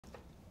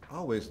I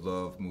always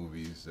love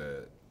movies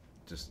that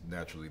just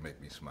naturally make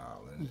me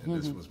smile, and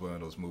this was one of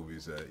those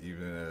movies that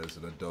even as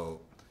an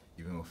adult,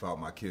 even without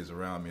my kids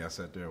around me, I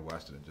sat there and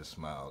watched it and just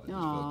smiled and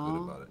just felt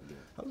good about it.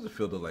 How does it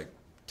feel to like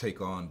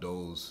take on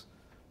those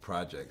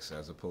projects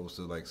as opposed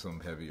to like some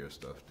heavier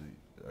stuff?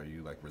 Are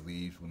you like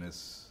relieved when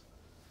it's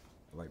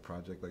like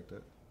project like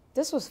that?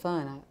 This was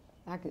fun.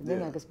 I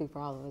could speak for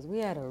all of us. We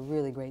had a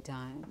really great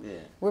time. Yeah.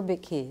 We're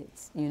big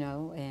kids, you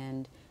know,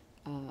 and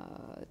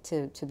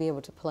to be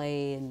able to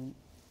play, and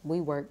we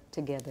work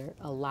together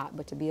a lot,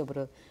 but to be able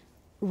to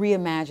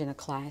reimagine a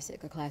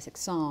classic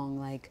song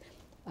like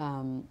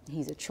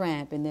He's a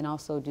Tramp, and then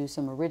also do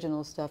some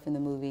original stuff in the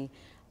movie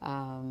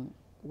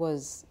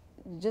was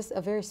just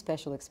a very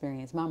special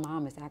experience. My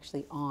mom is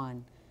actually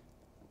on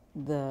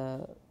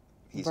the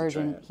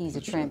version He's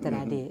a Tramp that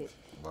I did.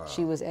 Wow.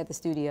 She was at the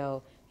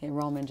studio and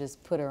Roman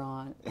just put her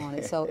on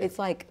it. So it's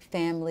like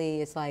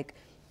family. It's like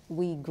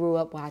we grew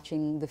up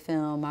watching the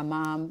film. My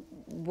mom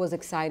was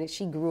excited.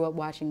 She grew up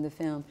watching the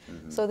film.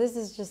 So this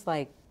is just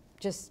like,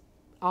 just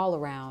all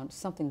around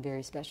something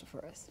very special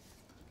for us.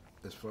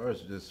 As far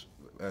as just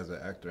as an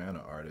actor and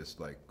an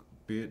artist, like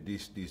be it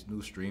these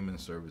new streaming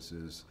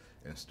services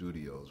and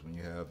studios, when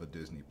you have a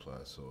Disney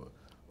Plus or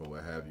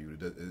what have you,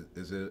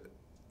 is it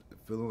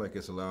feeling like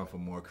it's allowing for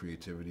more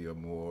creativity or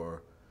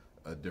more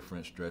a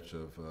different stretch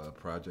of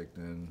project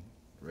than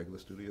regular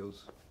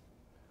studios?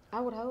 I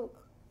would hope,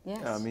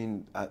 yes. I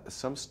mean,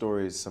 some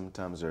stories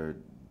sometimes are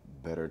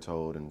better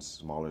told in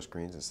smaller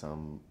screens and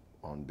some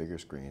on bigger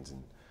screens,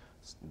 and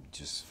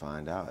just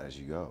find out as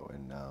you go.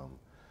 And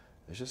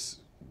it's just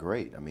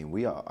great. I mean,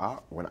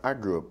 when I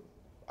grew up,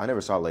 I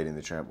never saw Lady and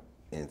the Tramp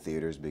in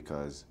theaters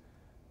because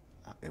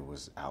it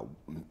was out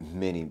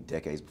many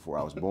decades before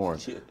I was born.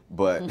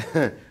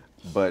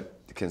 But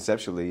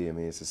conceptually, I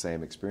mean, it's the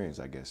same experience,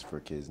 I guess, for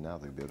kids now.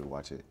 They'll be able to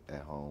watch it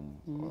at home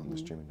on the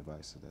streaming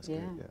device, so that's great,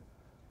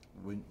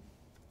 yeah.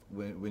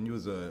 When you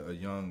was a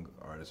young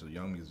artist, a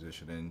young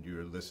musician, and you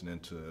were listening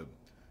to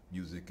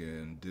music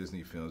and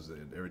Disney films,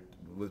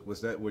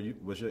 was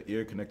your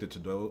ear connected to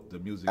the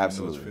music in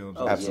those films?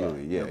 Oh,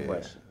 absolutely, yeah.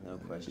 No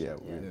question.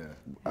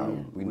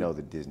 Yeah, we know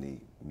the Disney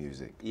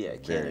music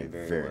very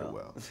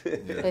well.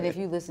 And if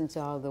you listen to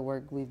all the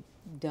work we've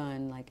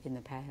done, like in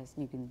the past,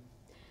 you can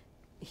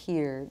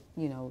hear,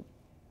 you know,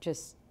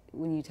 just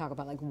when you talk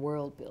about like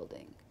world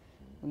building,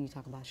 when you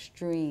talk about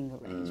string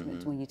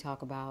arrangements, when you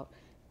talk about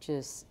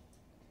just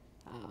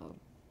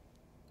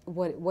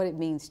what it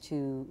means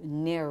to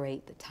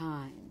narrate the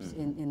times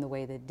in the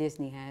way that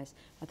Disney has.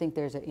 I think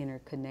there's an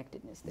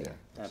interconnectedness there.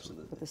 Yeah,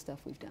 absolutely. With the stuff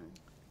we've done.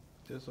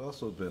 There's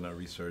also been a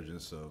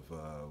resurgence of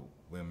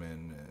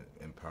women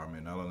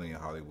empowerment, not only in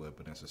Hollywood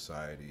but in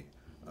society.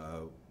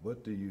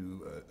 What do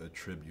you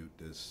attribute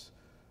this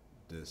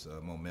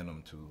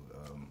momentum to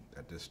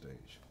at this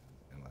stage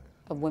in life?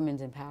 Of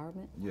women's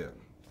empowerment? Yeah.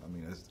 I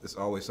mean, it's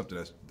always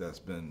something that's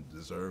been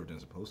deserved and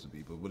supposed to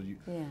be, but what do you,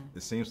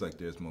 it seems like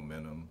there's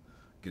momentum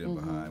getting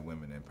behind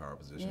women in power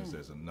positions. Yeah.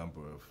 There's a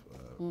number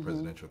of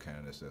presidential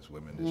candidates that's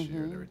women this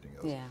year and everything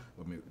else. Yeah.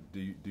 I mean,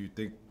 do you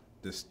think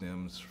this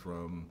stems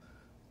from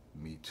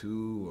Me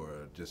Too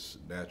or just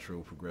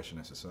natural progression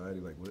in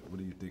society? Like, what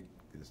do you think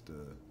is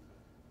the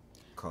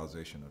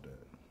causation of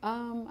that?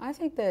 I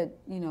think that,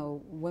 you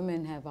know,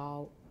 women have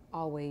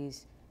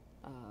always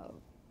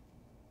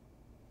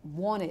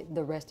wanted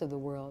the rest of the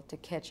world to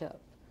catch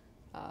up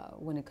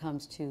when it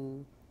comes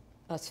to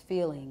us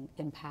feeling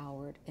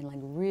empowered and like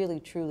really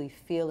truly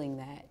feeling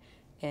that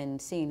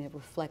and seeing it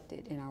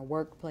reflected in our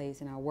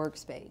workplace, in our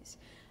workspace.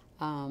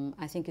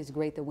 I think it's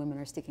great that women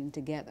are sticking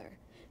together.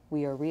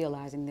 We are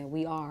realizing that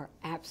we are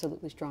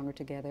absolutely stronger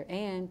together,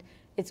 and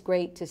it's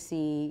great to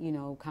see, you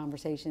know,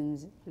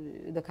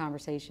 the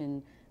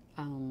conversation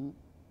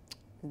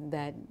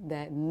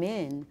that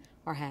men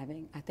are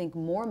having. I think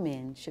more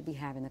men should be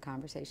having the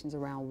conversations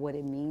around what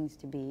it means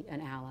to be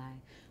an ally,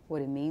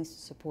 what it means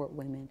to support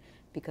women,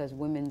 because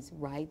women's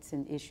rights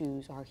and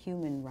issues are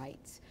human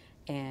rights.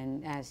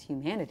 And as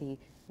humanity,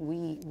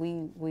 we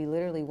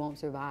literally won't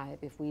survive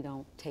if we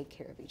don't take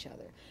care of each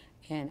other.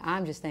 And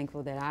I'm just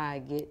thankful that I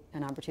get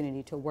an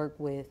opportunity to work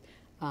with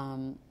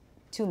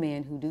two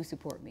men who do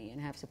support me and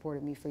have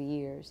supported me for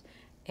years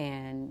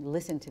and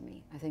listen to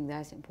me. I think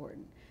that's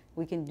important.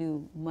 We can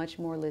do much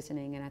more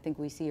listening, and I think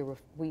we see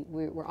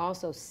we're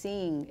also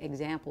seeing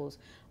examples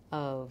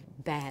of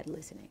bad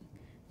listening.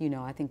 You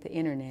know, I think the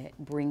internet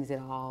brings it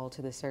all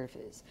to the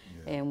surface.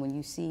 Yeah. And when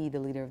you see the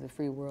leader of the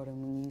free world,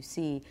 and when you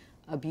see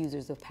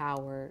abusers of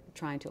power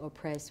trying to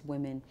oppress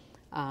women,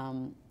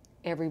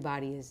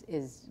 everybody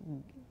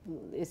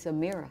it's a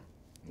mirror.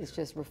 It's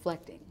just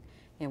reflecting.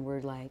 And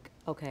we're like,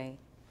 okay,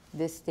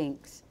 this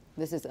stinks.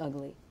 This is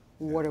ugly.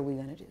 What are we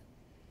going to do?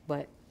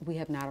 But we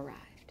have not arrived.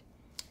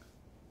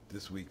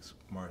 This week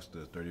marks the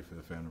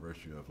 35th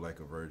anniversary of Like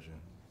a Virgin.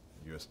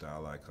 You're a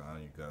style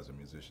icon. You guys are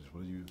musicians.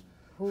 What do you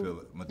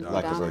feel? Madonna.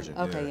 Like a Virgin.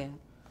 Okay,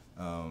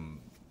 yeah.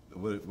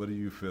 What do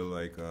you feel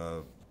like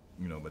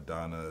you know,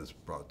 Madonna has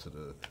brought to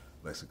the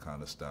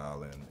lexicon of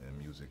style and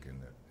music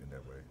in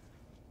that way?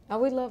 Oh,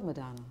 we love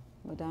Madonna.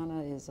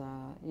 Madonna is,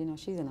 you know,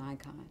 she's an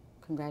icon.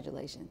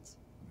 Congratulations.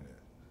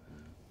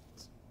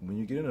 When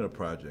you get into a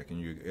project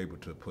and you're able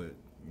to put,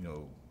 you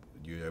know,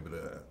 you're able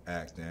to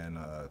act and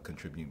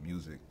contribute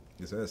music,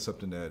 is that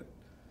something that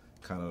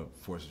kind of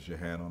forces your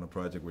hand on a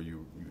project where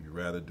you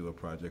rather do a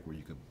project where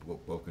you could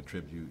both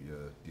contribute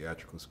your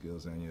theatrical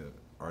skills and your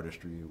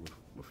artistry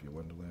with your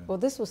Wandaland? Well,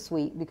 this was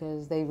sweet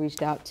because they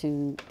reached out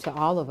to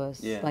all of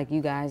us, like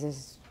you guys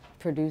as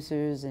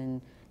producers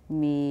and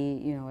me,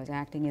 you know, as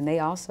acting, and they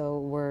also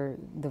were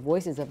the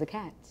voices of the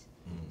cats.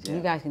 So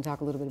you guys can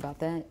talk a little bit about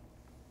that.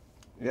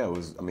 Yeah, it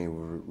was. I mean,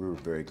 we were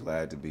very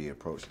glad to be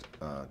approached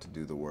to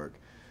do the work,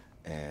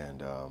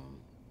 and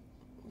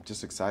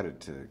just excited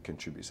to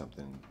contribute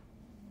something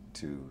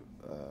to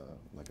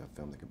like a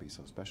film that could be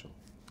so special.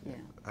 Yeah.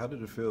 How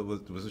did it feel?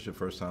 Was this your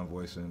first time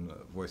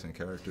voicing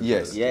characters?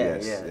 Yes,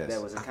 yes.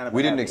 That was kind of.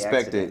 We didn't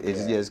expect accident. it.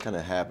 It just kind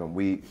of happened.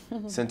 We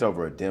sent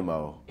over a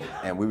demo,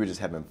 and we were just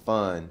having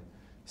fun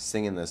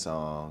singing the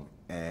song,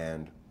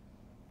 and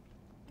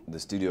the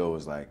studio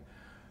was like,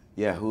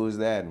 "Yeah, who is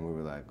that?" And we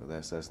were like, "Well,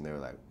 that's us." And they were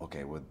like,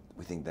 "Okay, well,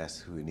 we think that's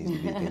who it needs to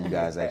be. Can you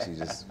guys actually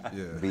just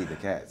beat the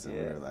cats?" And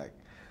we were like,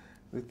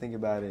 "We think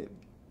about it,"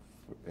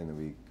 and then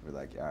we were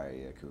like, "All right,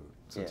 yeah, cool."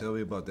 So tell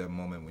me about that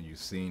moment when you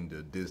seen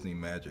the Disney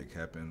magic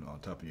happen on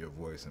top of your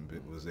voice and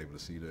was able to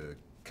see the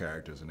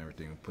characters and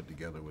everything put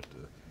together with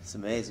the... It's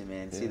amazing,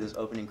 man. To see those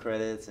opening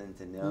credits and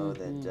to know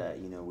that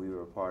you know, we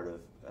were a part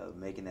of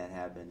making that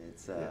happen.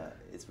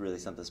 It's really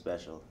something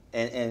special.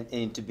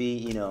 And to be,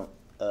 you know,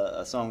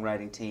 a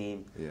songwriting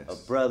team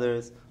of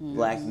brothers,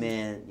 black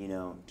men, you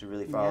know, to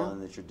really follow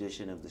in the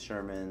tradition of the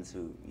Shermans,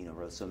 who, you know,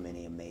 wrote so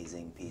many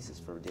amazing pieces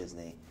for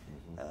Disney.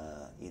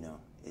 You know,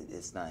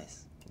 it's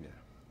nice. Yeah.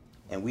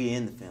 And we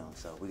in the film,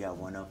 so we got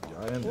one up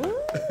on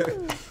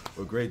it.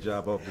 Well, great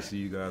job. I hope to see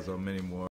you guys on many more.